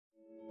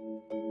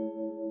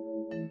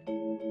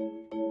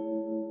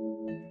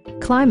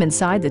Climb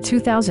inside the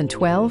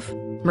 2012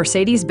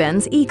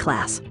 Mercedes-Benz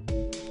E-Class.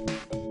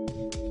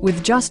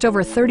 With just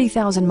over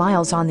 30,000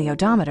 miles on the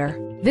odometer,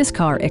 this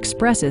car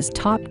expresses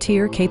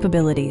top-tier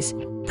capabilities,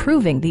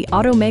 proving the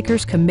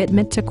automaker's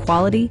commitment to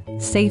quality,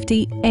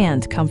 safety,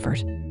 and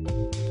comfort.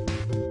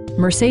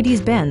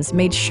 Mercedes-Benz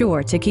made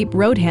sure to keep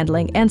road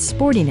handling and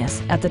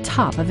sportiness at the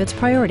top of its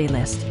priority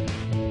list.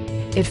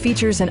 It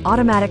features an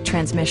automatic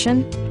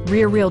transmission,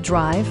 rear-wheel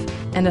drive,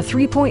 and a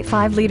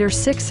 3.5-liter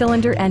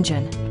six-cylinder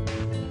engine.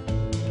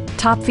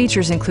 Top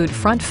features include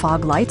front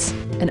fog lights,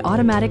 an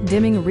automatic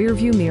dimming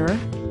rear-view mirror,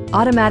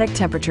 automatic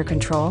temperature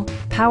control,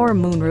 power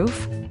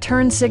moonroof,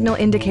 turn signal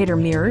indicator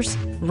mirrors,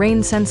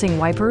 rain-sensing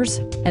wipers,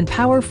 and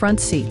power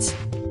front seats.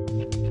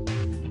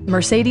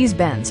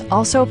 Mercedes-Benz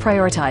also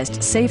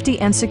prioritized safety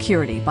and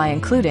security by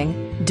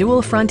including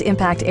dual front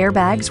impact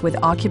airbags with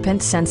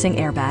occupant sensing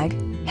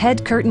airbag,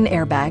 head curtain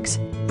airbags,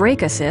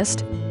 brake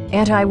assist,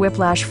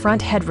 anti-whiplash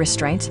front head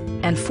restraints,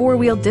 and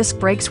four-wheel disc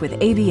brakes with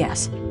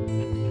ABS.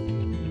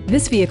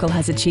 This vehicle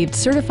has achieved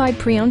certified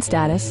pre-owned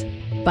status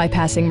by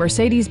passing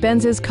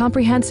Mercedes-Benz's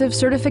comprehensive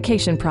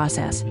certification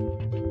process.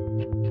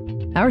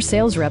 Our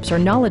sales reps are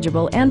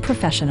knowledgeable and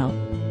professional.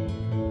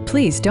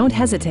 Please don't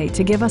hesitate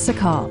to give us a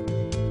call.